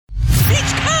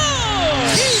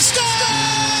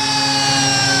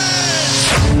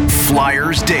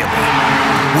Flyers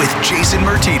Daily with Jason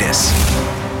Martinez.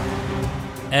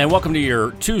 And welcome to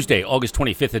your Tuesday, August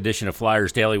 25th edition of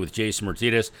Flyers Daily with Jason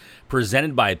Martinez,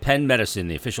 presented by Penn Medicine,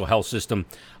 the official health system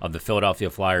of the Philadelphia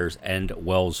Flyers and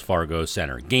Wells Fargo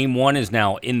Center. Game 1 is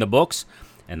now in the books,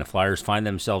 and the Flyers find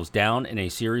themselves down in a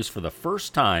series for the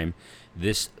first time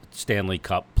this Stanley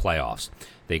Cup playoffs.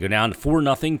 They go down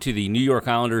 4-0 to the New York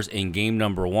Islanders in game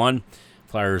number 1.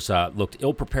 Flyers looked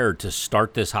ill-prepared to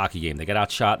start this hockey game. They got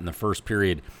outshot in the first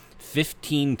period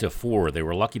 15-4. They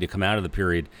were lucky to come out of the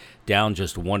period down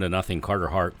just 1-0. Carter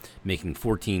Hart making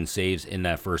 14 saves in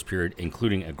that first period,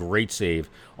 including a great save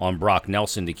on Brock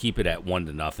Nelson to keep it at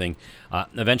 1-0.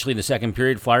 Eventually in the second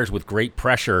period, Flyers with great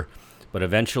pressure, but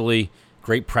eventually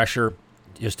great pressure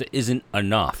just isn't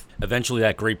enough. Eventually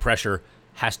that great pressure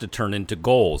has to turn into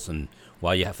goals, and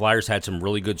while Flyers had some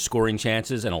really good scoring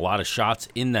chances and a lot of shots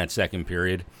in that second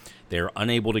period, they're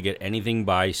unable to get anything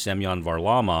by Semyon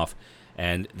Varlamov,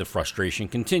 and the frustration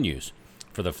continues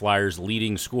for the Flyers'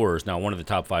 leading scorers. Now, one of the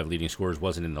top 5 leading scorers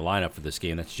wasn't in the lineup for this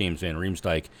game. That's James Van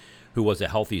Riemsdyk, who was a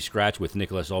healthy scratch with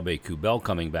Nicolas Aube-Kubel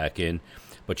coming back in.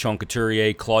 But Sean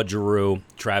Couturier, Claude Giroux,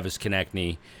 Travis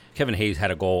Konecny, Kevin Hayes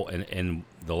had a goal in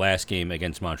the last game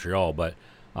against Montreal. But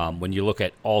when you look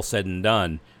at all said and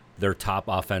done, their top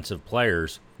offensive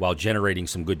players, while generating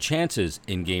some good chances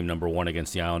in game number 1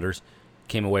 against the Islanders,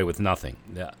 came away with nothing.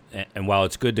 And while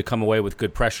it's good to come away with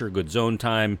good pressure, good zone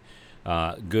time,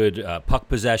 good puck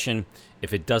possession,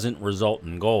 if it doesn't result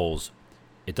in goals,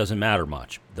 it doesn't matter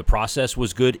much. The process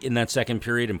was good in that second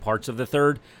period and parts of the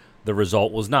third. The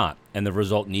result was not, and the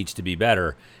result needs to be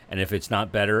better. And if it's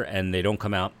not better and they don't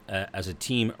come out as a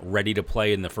team ready to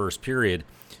play in the first period,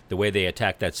 the way they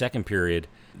attacked that second period,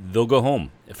 they'll go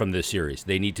home from this series.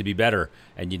 They need to be better,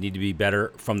 and you need to be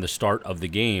better from the start of the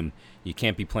game. You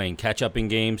can't be playing catch-up in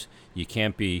games. You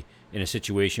can't be in a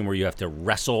situation where you have to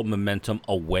wrestle momentum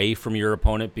away from your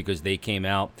opponent because they came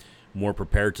out more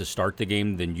prepared to start the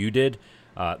game than you did.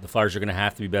 The Flyers are going to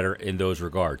have to be better in those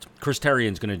regards. Chris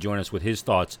Therien is going to join us with his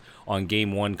thoughts on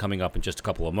Game 1 coming up in just a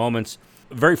couple of moments.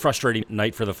 A very frustrating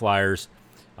night for the Flyers.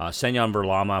 Semyon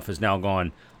Varlamov has now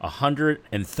gone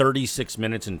 136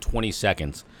 minutes and 20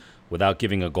 seconds without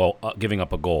giving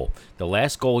up a goal. The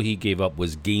last goal he gave up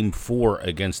was Game 4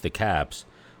 against the Caps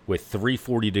with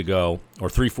 3:40 to go, or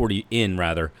 3:40 in,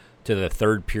 rather, to the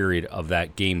third period of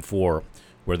that Game 4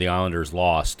 where the Islanders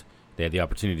lost. They had the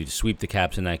opportunity to sweep the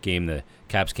Caps in that game. The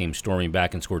Caps came storming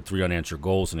back and scored 3 unanswered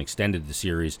goals and extended the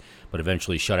series, but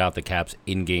eventually shut out the Caps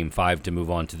in Game 5 to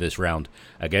move on to this round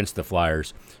against the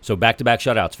Flyers. So back-to-back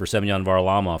shutouts for Semyon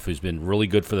Varlamov, who's been really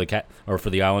good for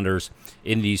the Islanders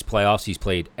in these playoffs. He's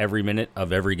played every minute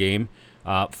of every game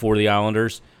for the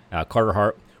Islanders. Carter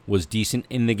Hart was decent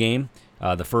in the game.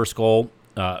 The first goal,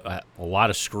 a lot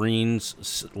of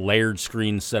screens, layered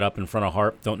screens set up in front of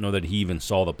Hart. Don't know that he even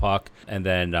saw the puck. And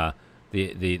then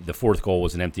the fourth goal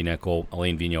was an empty net goal.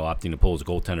 Alain Vigneault opting to pull his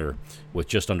goaltender with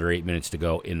just under 8 minutes to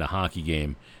go in the hockey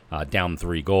game, down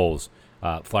 3 goals.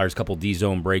 Flyers a couple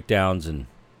D-zone breakdowns, and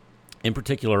in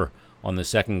particular on the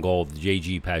second goal, the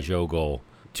J.G. Pageau goal.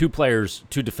 2 players,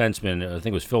 2 defensemen, I think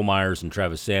it was Phil Myers and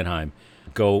Travis Sanheim,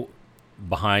 go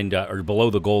behind or below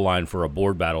the goal line for a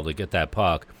board battle to get that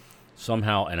puck.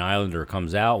 Somehow an Islander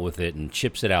comes out with it and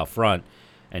chips it out front,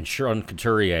 and Sean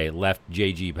Couturier left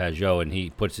J.G. Pageau, and he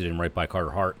puts it in right by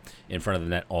Carter Hart in front of the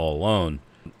net all alone.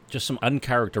 Just some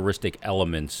uncharacteristic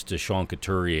elements to Sean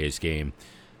Couturier's game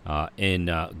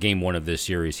in Game 1 of this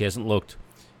series. He hasn't looked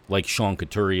like Sean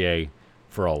Couturier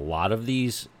for a lot of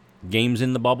these games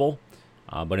in the bubble,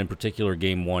 but in particular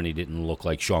Game 1, he didn't look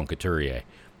like Sean Couturier.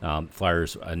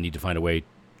 Flyers need to find a way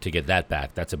to get that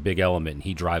back. That's a big element.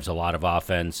 He drives a lot of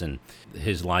offense, and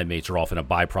his line mates are often a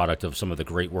byproduct of some of the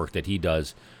great work that he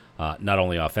does, not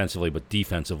only offensively but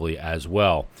defensively as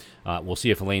well. We'll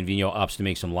see if Alain Vigneault opts to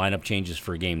make some lineup changes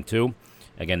for Game 2.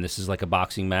 Again, this is like a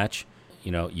boxing match.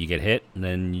 You know, you get hit, and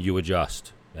then you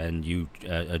adjust, and you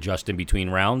adjust in between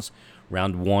rounds.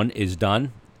 Round 1 is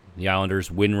done. The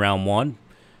Islanders win round 1.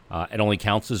 It only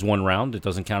counts as 1 round. It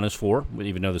doesn't count as 4,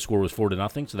 even though the score was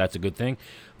 4-0, so that's a good thing.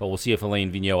 But we'll see if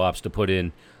Alain Vigneault opts to put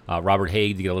in Robert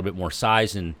Haig to get a little bit more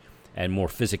size and more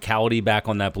physicality back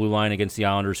on that blue line against the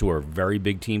Islanders, who are a very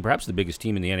big team, perhaps the biggest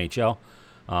team in the NHL,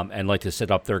 and like to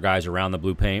set up their guys around the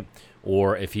blue paint.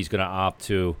 Or if he's going to opt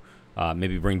to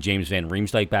maybe bring James Van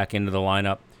Riemsdyk back into the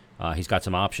lineup, he's got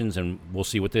some options, and we'll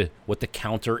see what the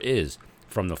counter is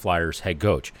from the Flyers head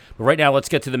coach. But right now, let's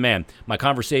get to the man. My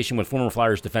conversation with former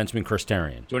Flyers defenseman Chris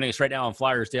Therien. Joining us right now on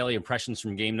Flyers Daily Impressions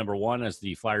from game number 1 as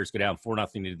the Flyers go down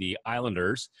 4-0 to the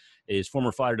Islanders is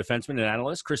former Flyer defenseman and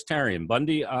analyst Chris Therien.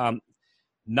 Bundy,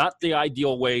 not the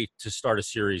ideal way to start a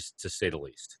series, to say the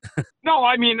least. No,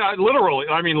 I mean,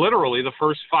 literally, the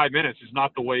first 5 minutes is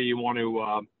not the way you want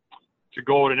to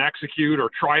go and execute or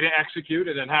try to execute,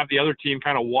 and then have the other team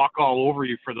kind of walk all over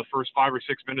you for the first 5 or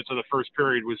 6 minutes of the first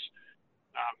period was,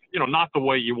 not the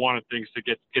way you wanted things to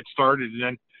get started. And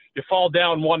then you fall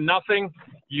down 1-0.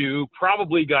 You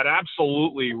probably got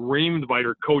absolutely reamed by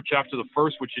your coach after the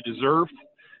first, which you deserved.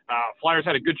 Flyers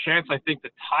had a good chance, I think, to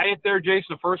tie it there, Jason,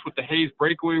 the first with the Hayes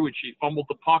breakaway, which he fumbled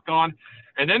the puck on.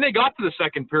 And then they got to the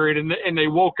second period, and they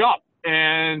woke up.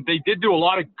 And they did do a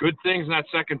lot of good things in that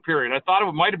second period. I thought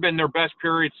it might have been their best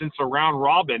period since a round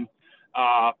robin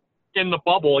in the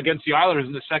bubble against the Islanders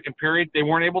in the second period. They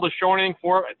weren't able to show anything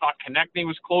for it. I thought Konechny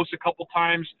was close a couple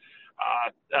times.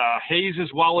 Hayes as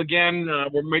well again.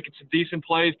 We're making some decent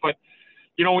plays. But,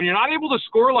 when you're not able to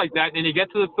score like that and you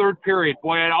get to the third period,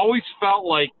 boy, I always felt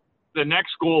like the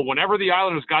next goal, whenever the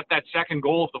Islanders got that second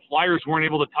goal, if the Flyers weren't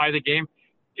able to tie the game,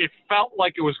 it felt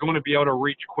like it was going to be out of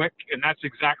reach quick, and that's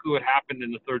exactly what happened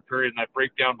in the third period, and that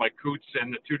breakdown by Coots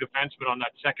and the two defensemen on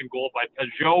that second goal by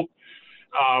Peugeot,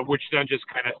 which then just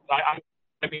kind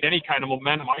of any kind of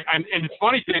momentum. And it's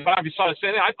funny, Dave, I saw the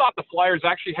same thing. I thought the Flyers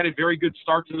actually had a very good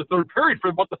start to the third period for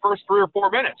about the first 3 or 4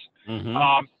 minutes.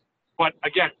 Mm-hmm. But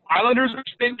again, Islanders are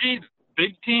stingy,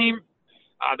 big team.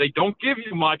 They don't give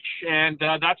you much, and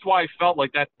that's why I felt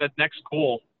like that next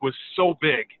goal was so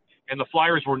big. And the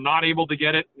Flyers were not able to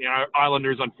get it.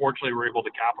 Islanders, unfortunately, were able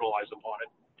to capitalize upon it.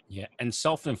 Yeah, and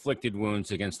self-inflicted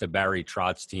wounds against a Barry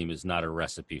Trotz team is not a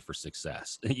recipe for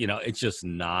success. It's just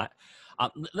not.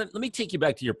 Let me take you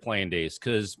back to your playing days,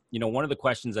 because, one of the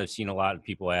questions I've seen a lot of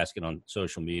people asking on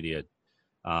social media,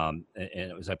 and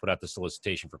as I put out the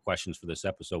solicitation for questions for this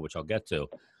episode, which I'll get to,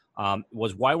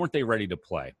 was why weren't they ready to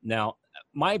play? Now,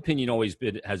 my opinion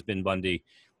has been, Bundy,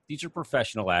 these are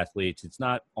professional athletes. It's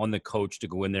not on the coach to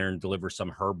go in there and deliver some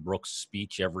Herb Brooks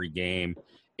speech every game.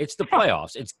 It's the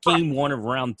playoffs. It's game 1 of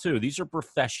round 2. These are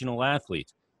professional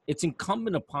athletes. It's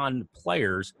incumbent upon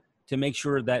players to make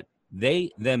sure that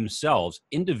they themselves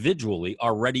individually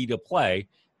are ready to play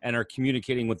and are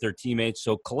communicating with their teammates,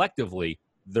 so collectively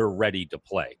they're ready to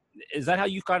play. Is that how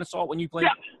you kind of saw it when you played?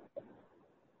 Yeah.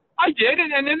 I did,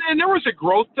 and there was a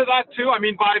growth to that too. I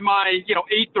mean, by my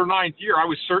 8th or 9th year, I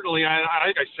was certainly.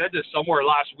 I said this somewhere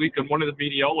last week on one of the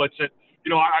media outlets that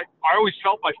I always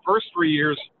felt my first 3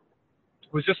 years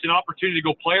was just an opportunity to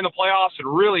go play in the playoffs and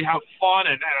really have fun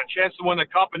and a chance to win the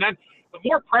cup. And then the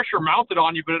more pressure mounted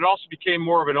on you, but it also became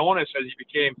more of an onus as you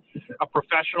became a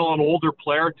professional and older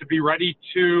player to be ready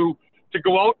to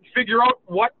go out and figure out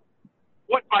what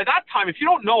by that time, if you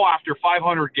don't know after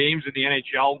 500 games in the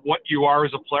NHL what you are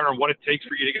as a player and what it takes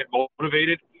for you to get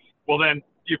motivated, well, then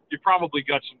you probably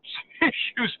got some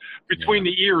issues between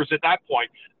the ears at that point.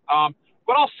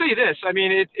 But I'll say this: I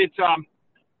mean, it's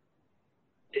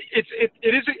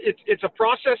a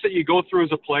process that you go through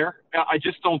as a player. I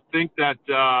just don't think that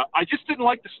I just didn't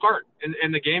like the start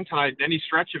in the game tonight, any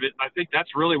stretch of it. And I think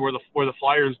that's really where the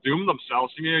Flyers doomed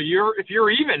themselves. I mean, if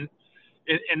you're even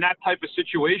in that type of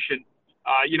situation.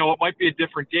 It might be a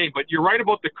different game, but you're right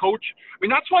about the coach. I mean,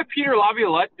 that's why Peter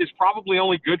Laviolette is probably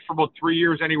only good for about 3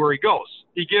 years anywhere he goes.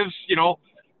 He gives,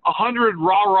 100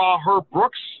 rah-rah Herb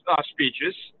Brooks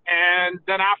speeches, and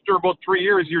then after about 3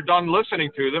 years, you're done listening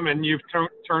to them, and you've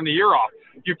turned the ear off.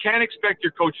 You can't expect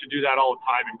your coach to do that all the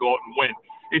time and go out and win.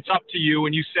 It's up to you,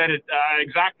 and you said it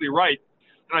exactly right,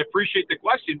 and I appreciate the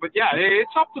question. But, yeah,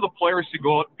 it's up to the players to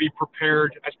go out and be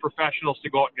prepared as professionals to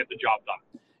go out and get the job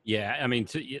done. Yeah, I mean,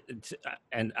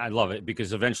 and I love it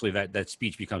because eventually that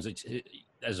speech becomes,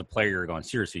 as a player, you're going,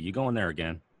 seriously, you going there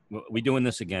again? We doing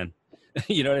this again?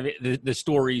 You know what I mean? The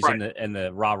stories right. and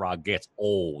the rah-rah gets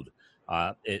old.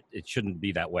 It shouldn't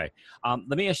be that way. Let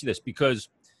me ask you this, because,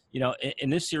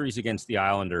 in this series against the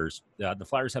Islanders, the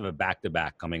Flyers have a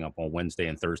back-to-back coming up on Wednesday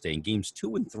and Thursday in games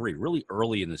 2 and 3, really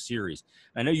early in the series.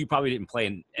 I know you probably didn't play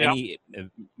in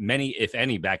many, if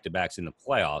any, back-to-backs in the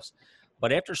playoffs.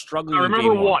 But after struggling, I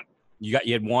remember one. You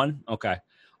had one? Okay.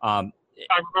 I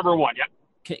remember one.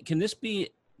 Yeah.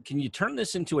 Can you turn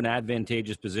this into an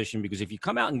advantageous position? Because if you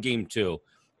come out in game 2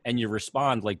 and you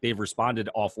respond like they've responded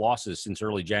off losses since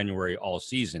early January all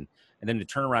season, and then to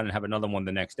turn around and have another one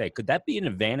the next day, could that be an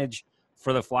advantage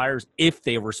for the Flyers if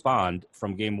they respond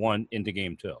from game 1 into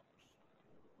game 2?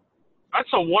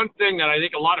 That's the one thing that I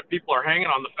think a lot of people are hanging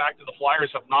on, the fact that the Flyers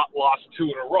have not lost 2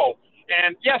 in a row.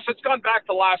 And yes, it's gone back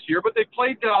to last year, but they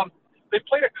played a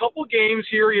couple games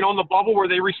here, in the bubble where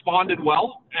they responded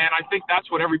well. And I think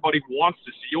that's what everybody wants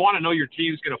to see. You want to know your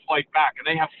team's going to fight back, and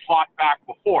they have fought back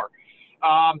before.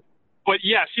 But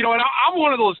yes, and I'm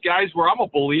one of those guys where I'm a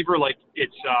believer. Like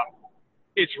it's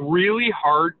it's really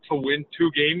hard to win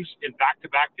 2 games in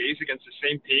back-to-back days against the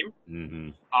same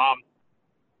team.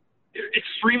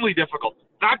 Extremely difficult.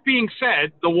 That being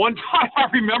said, the one time I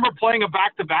remember playing a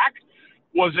back-to-back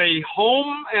was a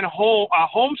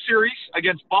home series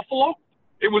against Buffalo.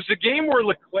 It was the game where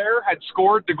Leclerc had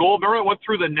scored the goal. Remember, it went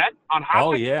through the net on Happy?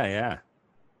 Oh, yeah.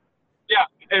 Yeah,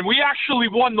 and we actually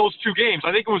won those 2 games.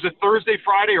 I think it was a Thursday,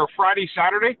 Friday, or Friday,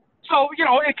 Saturday. So,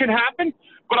 it can happen,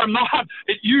 but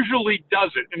it usually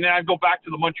doesn't. And then I go back to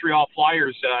the Montreal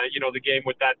Flyers, the game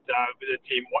with that the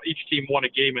team. Each team won a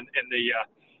game in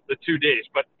the 2 days.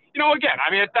 But, again,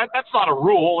 I mean, that's not a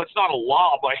rule. It's not a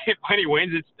law by any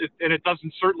means. And it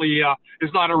doesn't certainly is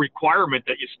not a requirement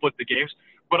that you split the games.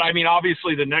 But, I mean,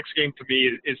 obviously the next game to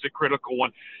me is the critical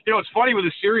one. It's funny with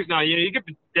the series now. You get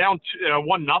down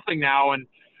 1-0 now, and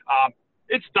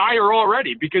it's dire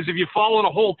already because if you fall in a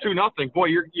hole 2-0, boy,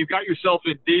 you got yourself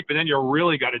in deep, and then you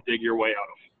really got to dig your way out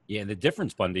of it. Yeah, and the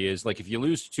difference, Bundy, is like if you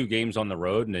lose 2 games on the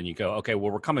road and then you go, okay,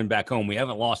 well, we're coming back home. We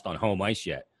haven't lost on home ice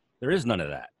yet. There is none of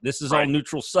that. This is all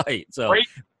neutral site. So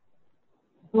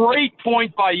Great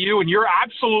point by you, and you're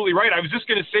absolutely right. I was just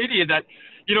going to say to you that,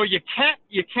 you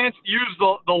can't use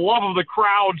the love of the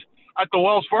crowd at the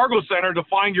Wells Fargo Center to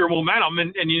find your momentum,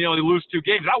 and you lose 2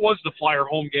 games. That was the Flyer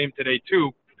home game today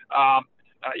too,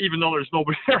 even though there's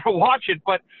nobody there to watch it.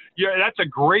 But yeah, that's a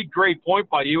great point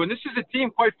by you. And this is a team,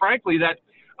 quite frankly, that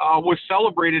was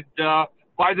celebrated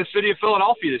by the city of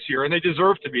Philadelphia this year, and they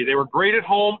deserve to be. They were great at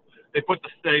home. They put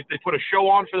a show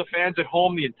on for the fans at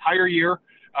home the entire year,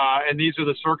 and these are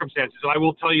the circumstances. And I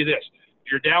will tell you this: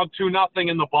 if you're down 2-0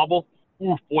 in the bubble,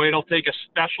 oof, boy, it'll take a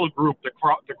special group to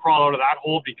crawl out of that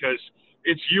hole because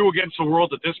it's you against the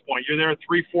world at this point. You're there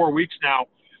 3-4 weeks now,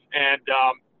 and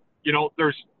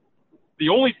there's the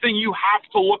only thing you have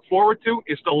to look forward to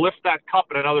is to lift that cup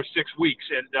in another 6 weeks,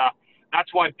 and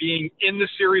that's why being in the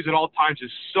series at all times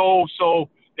is so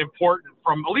important.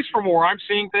 At least from where I'm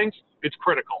seeing things, it's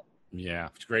critical. Yeah,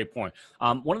 it's a great point.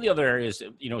 One of the other areas,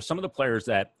 some of the players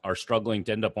that are struggling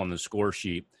to end up on the score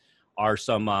sheet are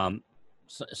some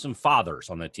fathers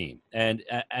on the team. And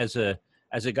as a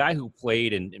guy who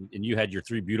played and you had your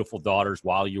 3 beautiful daughters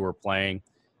while you were playing,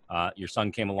 your son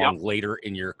came along later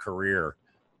in your career.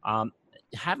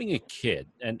 Having a kid,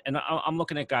 and I'm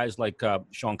looking at guys like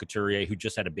Sean Couturier, who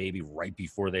just had a baby right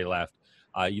before they left.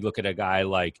 You look at a guy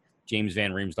like James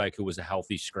Van Riemsdyk, who was a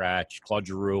healthy scratch. Claude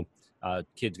Giroux,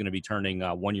 kid's going to be turning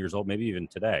 1 year old, maybe even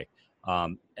today.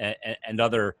 And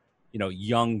other,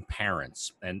 young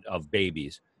parents and of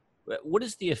babies. What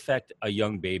is the effect a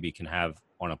young baby can have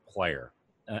on a player?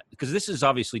 Because this is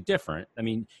obviously different. I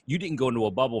mean, you didn't go into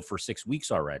a bubble for 6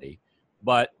 weeks already,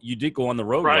 but you did go on the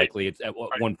road likely at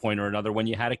one point or another when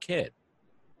you had a kid.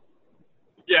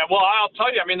 Yeah, well, I'll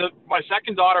tell you, I mean, my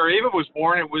second daughter, Ava, was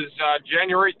born. It was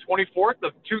January 24th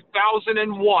of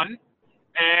 2001.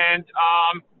 And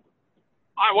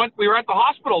we were at the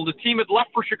hospital. The team had left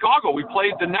for Chicago. We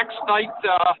played the next night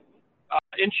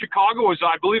in Chicago. It was,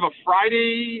 I believe, a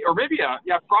Friday or maybe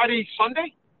Friday,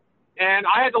 Sunday. And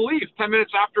I had to leave 10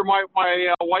 minutes after my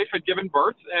wife had given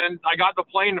birth. And I got the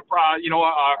plane,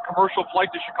 a commercial flight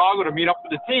to Chicago to meet up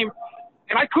with the team.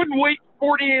 And I couldn't wait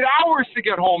 48 hours to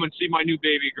get home and see my new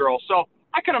baby girl. So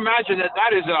I can imagine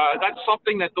that's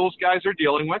something that those guys are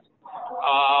dealing with.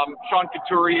 Sean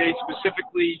Couturier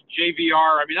specifically,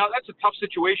 JVR. I mean, that's a tough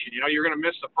situation. You're going to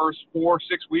miss the first 4-6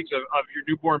 weeks of your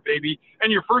newborn baby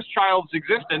and your first child's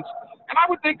existence. And I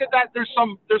would think that there's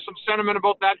some sentiment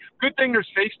about that. Good thing there's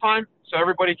FaceTime, so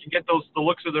everybody can get the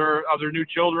looks of their new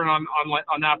children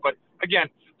on that. But again,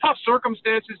 tough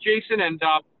circumstances, Jason. And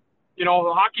the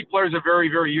hockey players are very,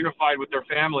 very unified with their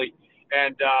family.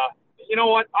 And you know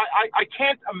what? I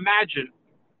can't imagine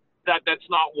that's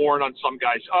not worn on some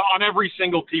guys, on every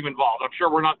single team involved. I'm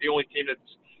sure we're not the only team that's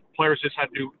players just had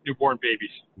newborn babies.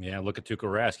 Yeah, look at Tuukka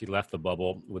Rask. He left the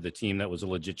bubble with a team that was a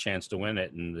legit chance to win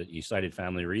it, and you cited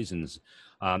family reasons.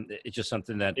 It's just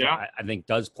something that I think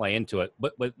does play into it.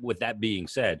 But with that being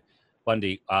said,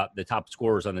 Bundy, the top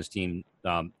scorers on this team,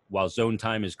 while zone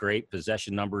time is great,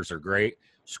 possession numbers are great,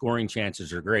 scoring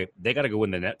chances are great, they got to go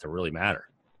in the net to really matter.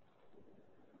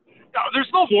 There's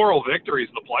no moral victories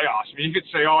in the playoffs. I mean, you could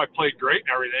say, I played great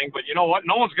and everything, but you know what?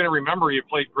 No one's going to remember you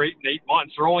played great in 8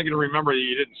 months. They're only going to remember that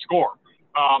you didn't score.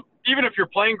 Even if you're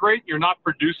playing great, you're not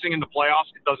producing in the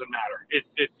playoffs, it doesn't matter.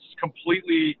 It's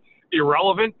completely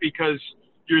irrelevant because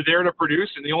you're there to produce,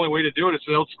 and the only way to do it is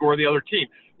to outscore the other team.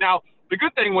 Now, the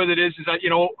good thing with it is that,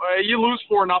 you lose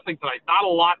 4-0 tonight. Not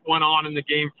a lot went on in the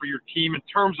game for your team in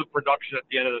terms of production at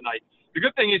the end of the night. The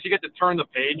good thing is you get to turn the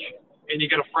page and you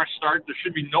get a fresh start. There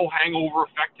should be no hangover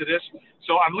effect to this.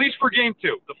 So at least for game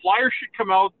 2, the Flyers should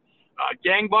come out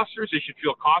gangbusters. They should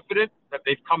feel confident that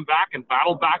they've come back and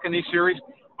battled back in these series.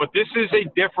 But this is a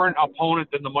different opponent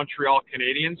than the Montreal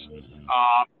Canadiens.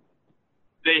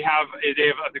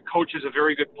 The coach has a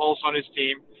very good pulse on his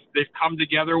team. They've come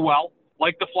together well,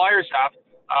 like the Flyers have.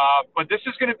 But this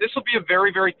will be a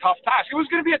very, very tough task. It was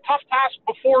going to be a tough task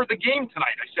before the game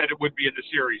tonight. I said it would be in the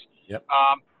series. Yep.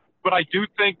 But I do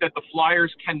think that the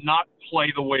Flyers cannot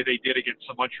play the way they did against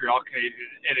the Montreal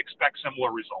Canadiens and expect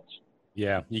similar results.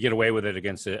 Yeah, you get away with it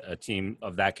against a team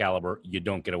of that caliber. You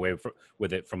don't get away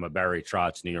with it from a Barry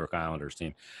Trotz New York Islanders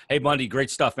team. Hey, Bundy, great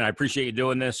stuff, man. I appreciate you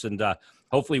doing this. And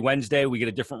hopefully Wednesday we get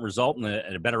a different result and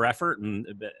a better effort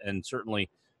and certainly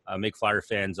make Flyer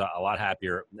fans a lot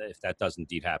happier if that does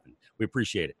indeed happen. We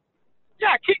appreciate it.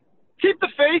 Yeah, keep the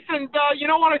faith. And you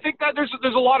know what? I think that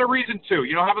there's a lot of reason too.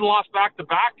 You know, having lost back to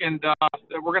back, and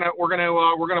we're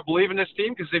gonna believe in this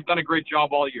team because they've done a great job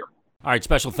all year. All right,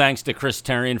 special thanks to Chris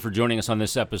Therien for joining us on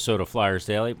this episode of Flyers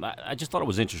Daily. I just thought it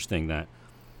was interesting that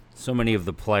so many of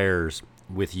the players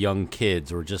with young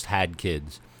kids or just had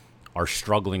kids are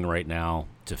struggling right now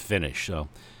to finish. So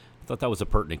I thought that was a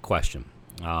pertinent question.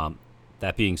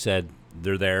 That being said,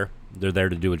 they're there to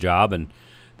do a job, and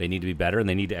they need to be better, and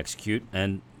they need to execute.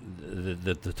 And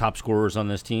the top scorers on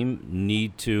this team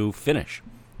need to finish,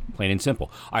 plain and simple.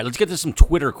 All right, let's get to some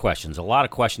Twitter questions. A lot of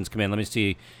questions come in. Let me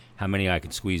see how many I can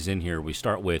squeeze in here. We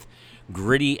start with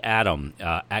Gritty Adam,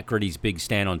 at Gritty's Big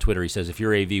Stand on Twitter. He says, if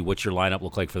you're AV, what's your lineup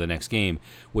look like for the next game?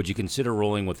 Would you consider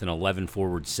rolling with an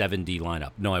 11-forward 7D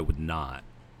lineup? No, I would not.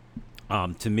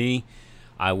 To me,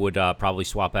 I would probably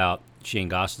swap out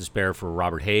Shane Gostisbehere for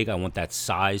Robert Haig. I want that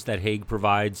size that Haig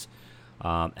provides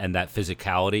and that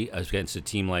physicality against a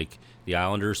team like the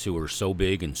Islanders, who are so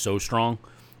big and so strong,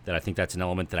 that I think that's an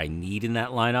element that I need in that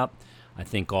lineup. I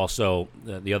think also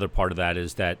the other part of that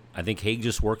is that I think Haig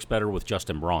just works better with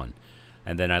Justin Braun.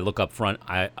 And then I look up front,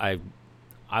 I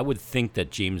would think that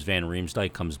James Van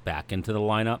Riemsdyk comes back into the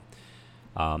lineup.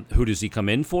 Who does he come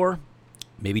in for?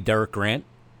 Maybe Derek Grant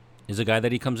is a guy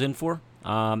that he comes in for.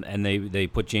 And they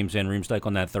put James Van Riemsdyk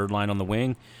on that third line on the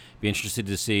wing. Be interested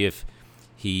to see if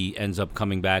he ends up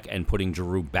coming back and putting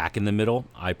Giroux back in the middle.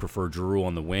 I prefer Giroux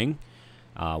on the wing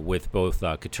with both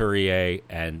Couturier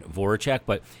and Voracek.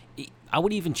 But I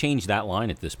would even change that line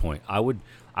at this point. I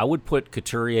would put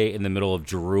Couturier in the middle of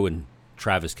Giroux and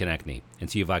Travis Konechny and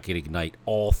see if I could ignite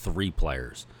all three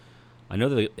players. I know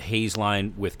the Hayes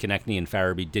line with Konechny and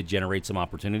Farabee did generate some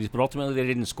opportunities, but ultimately they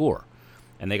didn't score.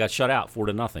 And they got shut out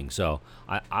 4-0. So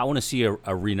I want to see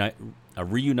a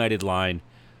reunited line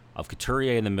of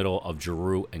Couturier in the middle of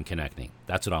Giroux and Konechny.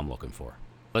 That's what I'm looking for.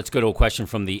 Let's go to a question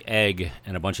from the Egg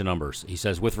and a bunch of numbers. He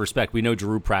says, with respect, we know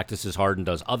Giroux practices hard and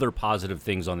does other positive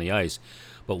things on the ice,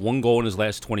 but 1 goal in his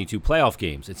last 22 playoff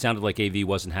games. It sounded like AV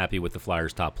wasn't happy with the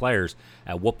Flyers' top players.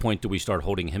 At what point do we start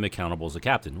holding him accountable as a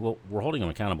captain? Well, we're holding him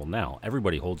accountable now.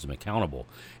 Everybody holds him accountable.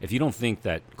 If you don't think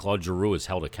that Claude Giroux is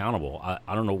held accountable,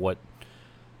 I don't know what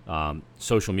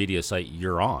social media site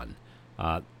you're on.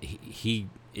 He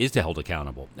is held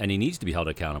accountable, and he needs to be held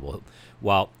accountable.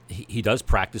 While he does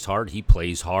practice hard, he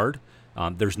plays hard.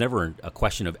 There's never a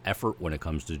question of effort when it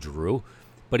comes to Giroux,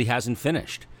 but he hasn't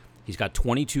finished. He's got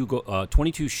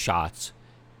 22 shots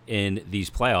in these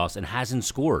playoffs and hasn't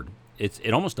scored.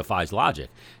 It almost defies logic.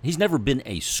 He's never been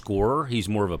a scorer. He's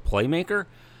more of a playmaker.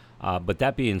 But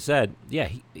that being said, yeah,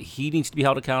 he needs to be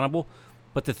held accountable.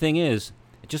 But the thing is,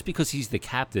 just because he's the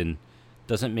captain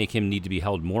doesn't make him need to be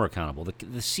held more accountable.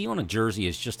 The C on a jersey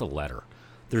is just a letter.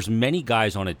 There's many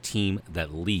guys on a team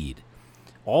that lead.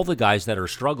 All the guys that are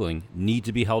struggling need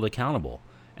to be held accountable.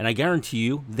 And I guarantee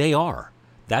you, they are.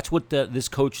 That's what this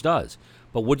coach does.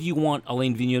 But what do you want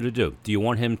Alain Vigneault to do? Do you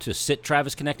want him to sit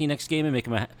Travis Konechny next game and make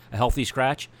him a healthy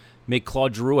scratch? Make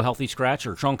Claude Giroux a healthy scratch,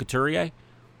 or Sean Couturier?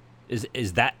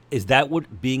 Is that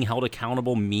what being held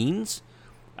accountable means?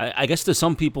 I guess to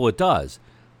some people it does.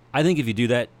 I think if you do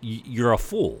that, you're a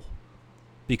fool.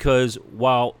 Because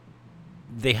while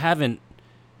they haven't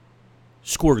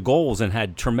scored goals and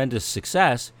had tremendous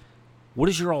success, what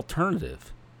is your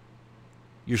alternative?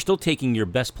 You're still taking your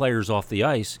best players off the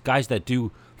ice, guys that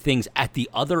do things at the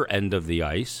other end of the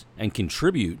ice and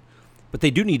contribute, but they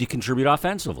do need to contribute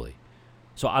offensively.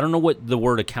 So I don't know what the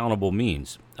word accountable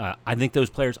means. I think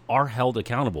those players are held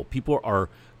accountable. People are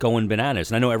going bananas.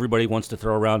 And I know everybody wants to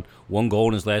throw around 1 goal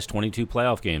in his last 22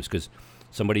 playoff games because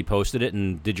somebody posted it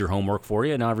and did your homework for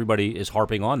you, and now everybody is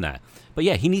harping on that. But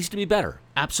yeah, he needs to be better.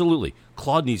 Absolutely.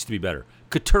 Claude needs to be better.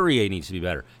 Couturier needs to be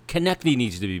better. Konechny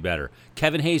needs to be better.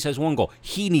 Kevin Hayes has 1 goal.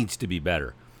 He needs to be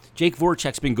better. Jake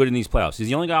Voracek's been good in these playoffs. He's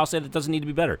the only guy I'll say that doesn't need to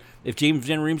be better. If James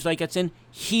Van Riemsdyk gets in,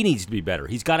 he needs to be better.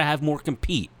 He's got to have more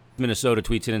compete. Minnesota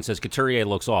tweets in and says, Couturier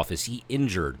looks off. Is he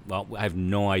injured? Well, I have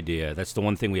no idea. That's the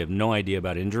one thing we have no idea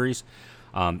about injuries.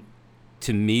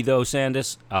 To me, though,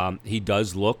 Sandus, he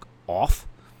does look off.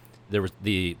 There was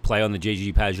the play on the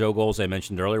JG Pajot goals I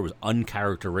mentioned earlier was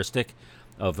uncharacteristic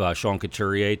of Sean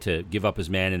Couturier to give up his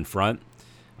man in front.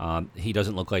 He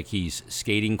doesn't look like he's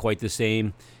skating quite the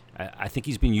same. I think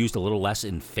he's been used a little less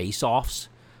in face-offs.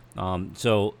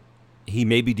 So he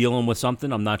may be dealing with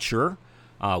something. I'm not sure.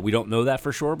 We don't know that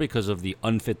for sure because of the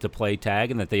unfit-to-play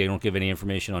tag and that they don't give any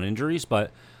information on injuries.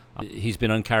 But he's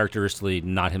been uncharacteristically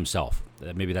not himself.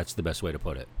 Maybe that's the best way to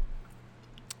put it.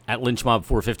 At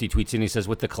LynchMob450 tweets in, he says,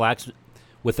 with the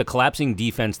collapsing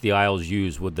defense the Isles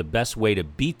use, would the best way to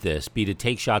beat this be to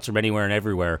take shots from anywhere and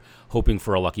everywhere, hoping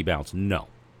for a lucky bounce? No,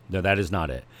 that is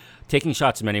not it. Taking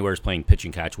shots from anywhere is playing pitch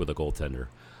and catch with a goaltender.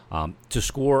 To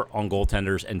score on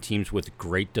goaltenders and teams with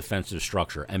great defensive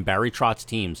structure, and Barry Trotz's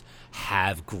teams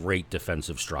have great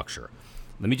defensive structure.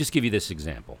 Let me just give you this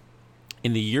example.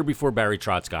 In the year before Barry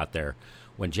Trotz got there,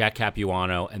 when Jack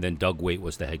Capuano and then Doug Weight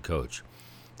was the head coach,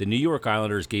 the New York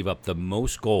Islanders gave up the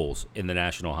most goals in the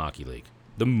National Hockey League.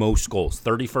 The most goals,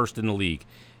 31st in the league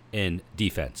in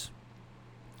defense.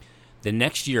 The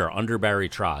next year, under Barry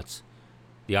Trotz,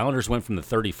 the Islanders went from the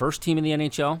 31st team in the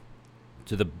NHL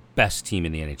to the best team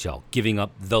in the NHL, giving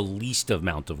up the least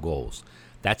amount of goals.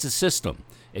 That's a system.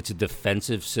 It's a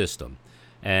defensive system.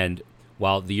 And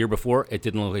while the year before, it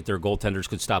didn't look like their goaltenders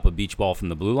could stop a beach ball from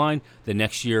the blue line, the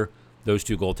next year, those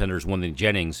two goaltenders won the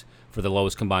Jennings for the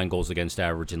lowest combined goals against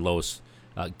average and lowest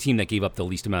team that gave up the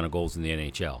least amount of goals in the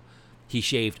NHL. He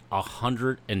shaved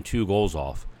 102 goals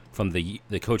off from the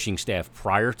coaching staff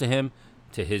prior to him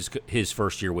to his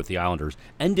first year with the Islanders,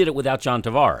 and did it without John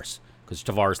Tavares because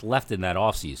Tavares left in that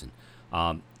offseason.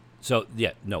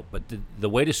 But the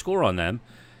way to score on them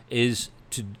is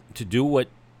to do what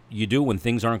you do when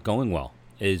things aren't going well,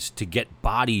 is to get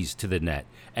bodies to the net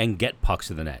and get pucks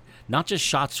to the net. Not just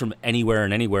shots from anywhere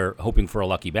and anywhere hoping for a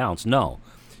lucky bounce. No,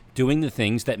 doing the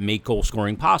things that make goal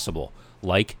scoring possible,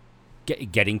 like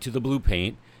getting to the blue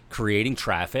paint, creating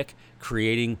traffic,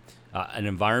 creating an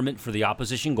environment for the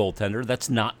opposition goaltender that's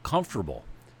not comfortable.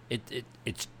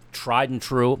 It's tried and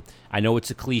true. I know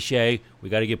it's a cliche. We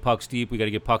got to get pucks deep. We got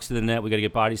to get pucks to the net. We got to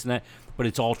get bodies to the net. But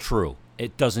it's all true.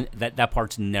 It doesn't. That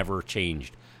part's never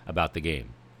changed about the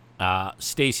game.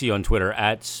 Stacy on Twitter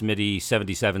at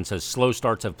Smitty77 says, slow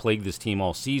starts have plagued this team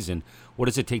all season. What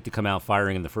does it take to come out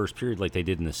firing in the first period like they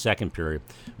did in the second period?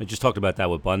 I just talked about that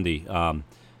with Bundy.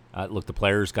 Look, the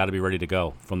players got to be ready to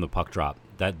go from the puck drop.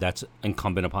 That's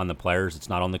incumbent upon the players. It's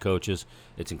not on the coaches.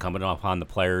 It's incumbent upon the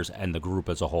players and the group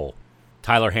as a whole.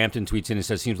 Tyler Hampton tweets in and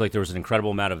says, seems like there was an incredible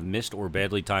amount of missed or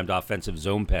badly timed offensive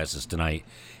zone passes tonight.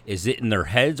 Is it in their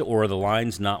heads or are the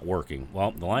lines not working? Well,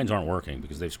 the lines aren't working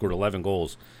because they've scored 11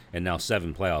 goals and now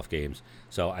 7 playoff games.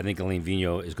 So I think Alain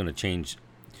Vigneault is going to change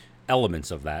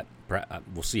elements of that.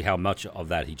 We'll see how much of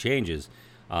that he changes.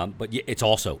 But it's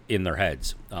also in their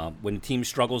heads. When a team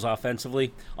struggles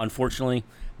offensively, unfortunately,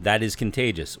 that is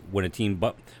contagious. When a team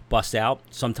busts out,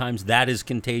 sometimes that is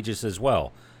contagious as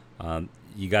well.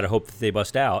 You got to hope that they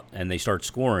bust out and they start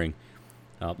scoring.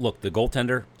 Look, the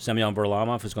goaltender, Semyon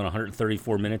Varlamov, has gone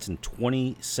 134 minutes and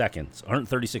 20 seconds,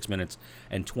 136 minutes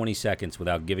and 20 seconds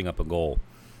without giving up a goal.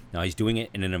 Now, he's doing it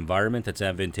in an environment that's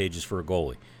advantageous for a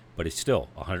goalie, but it's still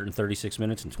 136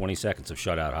 minutes and 20 seconds of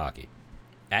shutout hockey.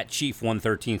 At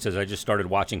Chief113 says, I just started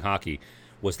watching hockey.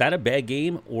 Was that a bad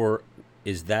game or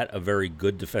is that a very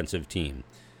good defensive team?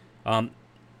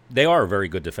 They are a very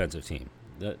good defensive team.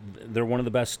 They're one of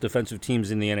the best defensive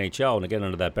teams in the NHL, and again,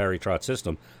 under that Barry Trotz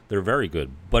system, they're very good.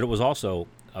 But it was also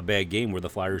a bad game where the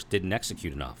Flyers didn't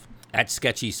execute enough. At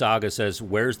Sketchy Saga says,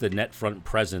 where's the net front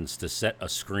presence to set a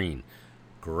screen?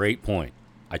 Great point.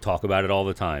 I talk about it all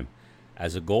the time.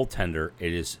 As a goaltender,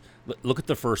 it is... Look at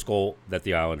the first goal that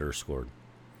the Islanders scored.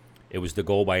 It was the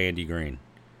goal by Andy Green.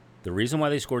 The reason why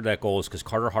they scored that goal is because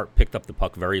Carter Hart picked up the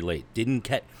puck very late. Didn't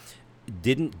get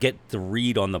the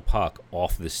read on the puck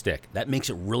off the stick. That makes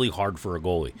it really hard for a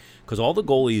goalie because all the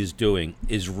goalie is doing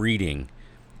is reading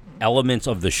elements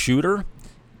of the shooter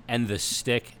and the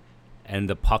stick and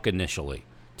the puck initially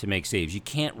to make saves. You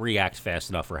can't react fast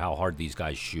enough for how hard these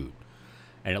guys shoot.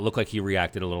 And it looked like he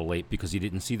reacted a little late because he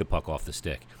didn't see the puck off the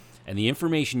stick. And the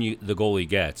information the goalie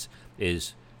gets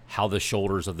is how the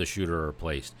shoulders of the shooter are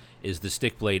placed. Is the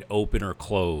stick blade open or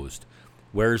closed?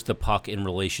 Where's the puck in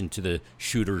relation to the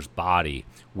shooter's body?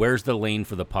 Where's the lane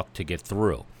for the puck to get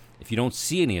through? If you don't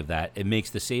see any of that, it makes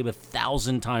the save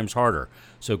 1,000 times harder.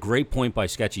 So great point by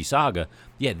Sketchy Saga.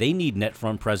 Yeah, they need net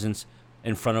front presence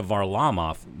in front of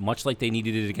Varlamov, much like they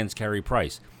needed it against Carey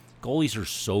Price. Goalies are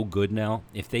so good now.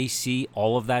 If they see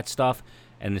all of that stuff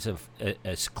and it's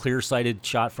a clear-sighted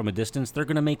shot from a distance, they're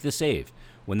going to make the save.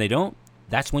 When they don't,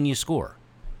 that's when you score.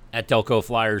 At Delco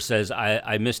Flyers says,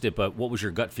 I missed it, but what was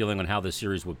your gut feeling on how this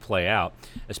series would play out,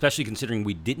 especially considering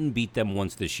we didn't beat them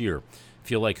once this year?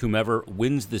 Feel like whomever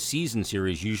wins the season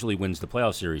series usually wins the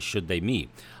playoff series should they meet.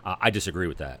 I disagree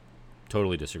with that.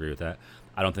 Totally disagree with that.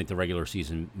 I don't think the regular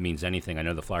season means anything. I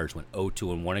know the Flyers went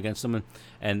 0-2-1 against them,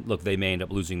 and look, they may end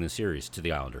up losing the series to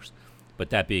the Islanders. But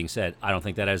that being said, I don't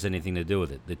think that has anything to do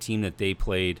with it. The team that they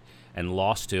played and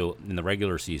lost to in the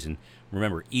regular season,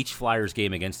 remember, each Flyers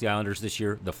game against the Islanders this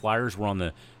year, the Flyers were on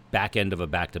the back end of a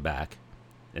back-to-back,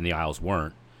 and the Isles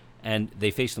weren't. And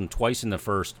they faced them twice in the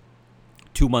first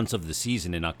 2 months of the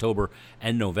season in October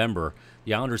and November.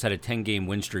 The Islanders had a 10-game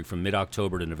win streak from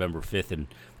mid-October to November 5th and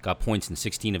got points in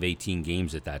 16 of 18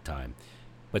 games at that time.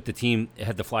 But the team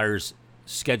had the Flyers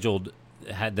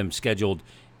had them scheduled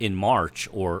in March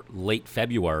or late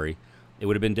February, it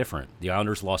would have been different. The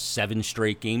Islanders lost 7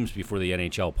 straight games before the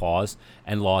NHL paused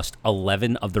and lost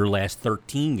 11 of their last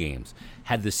 13 games.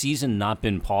 Had the season not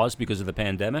been paused because of the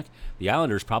pandemic, the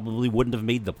Islanders probably wouldn't have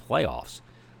made the playoffs.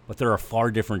 But they're a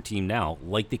far different team now,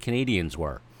 like the Canadiens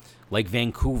were, like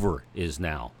Vancouver is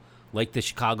now, like the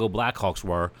Chicago Blackhawks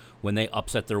were when they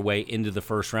upset their way into the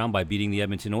first round by beating the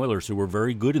Edmonton Oilers, who were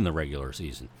very good in the regular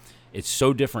season. It's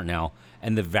so different now,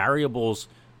 and the variables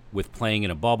with playing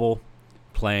in a bubble,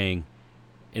 playing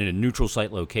in a neutral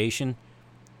site location,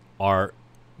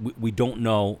 we don't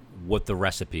know what the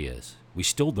recipe is. We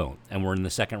still don't, and we're in the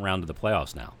second round of the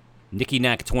playoffs now. Nicky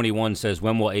Knack 21 says,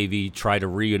 when will AV try to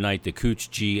reunite the Cooch,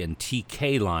 G, and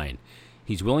TK line?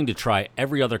 He's willing to try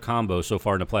every other combo so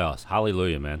far in the playoffs.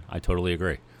 Hallelujah, man. I totally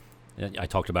agree. I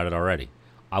talked about it already.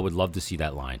 I would love to see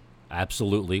that line.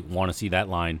 Absolutely want to see that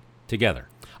line together.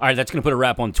 All right, that's going to put a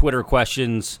wrap on Twitter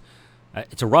questions.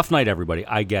 It's a rough night, everybody.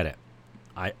 I get it.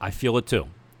 I feel it too.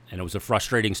 And it was a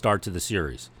frustrating start to the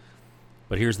series.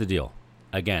 But here's the deal.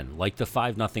 Again, like the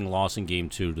 5-0 loss in Game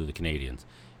 2 to the Canadiens,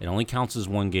 it only counts as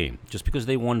one game. Just because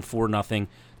they won 4-0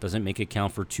 doesn't make it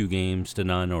count for 2 games to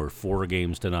none or 4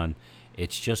 games to none.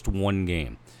 It's just one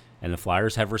game. And the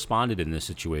Flyers have responded in this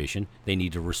situation. They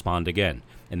need to respond again.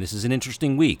 And this is an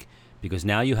interesting week because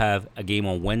now you have a game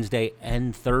on Wednesday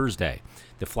and Thursday.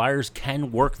 The Flyers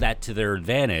can work that to their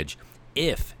advantage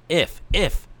if,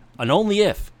 and only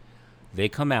if, they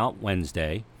come out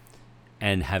Wednesday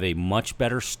and have a much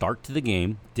better start to the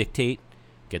game, dictate,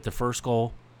 get the first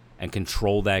goal, and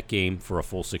control that game for a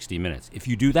full 60 minutes. If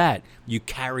you do that, you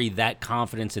carry that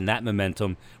confidence and that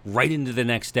momentum right into the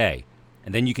next day,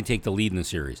 and then you can take the lead in the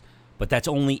series. But that's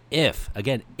only if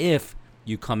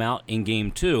you come out in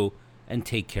Game 2 and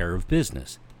take care of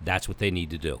business. That's what they need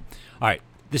to do. All right.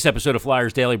 This episode of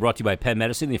Flyers Daily brought to you by Penn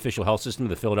Medicine, the official health system of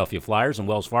the Philadelphia Flyers and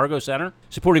Wells Fargo Center.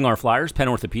 Supporting our Flyers, Penn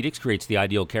Orthopedics creates the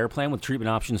ideal care plan with treatment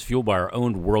options fueled by our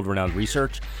own world-renowned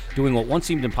research, doing what once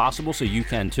seemed impossible so you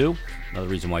can too. Another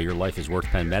reason why your life is worth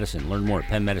Penn Medicine. Learn more at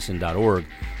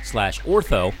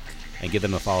pennmedicine.org/ortho and give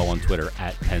them a follow on Twitter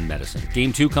at Penn Medicine.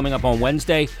 Game 2 coming up on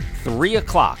Wednesday, 3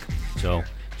 o'clock. So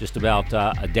just about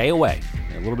a day away,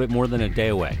 a little bit more than a day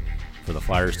away, for the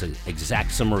Flyers to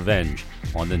exact some revenge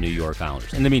on the New York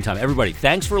Islanders. In the meantime, everybody,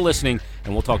 thanks for listening,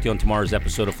 and we'll talk to you on tomorrow's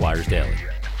episode of Flyers Daily.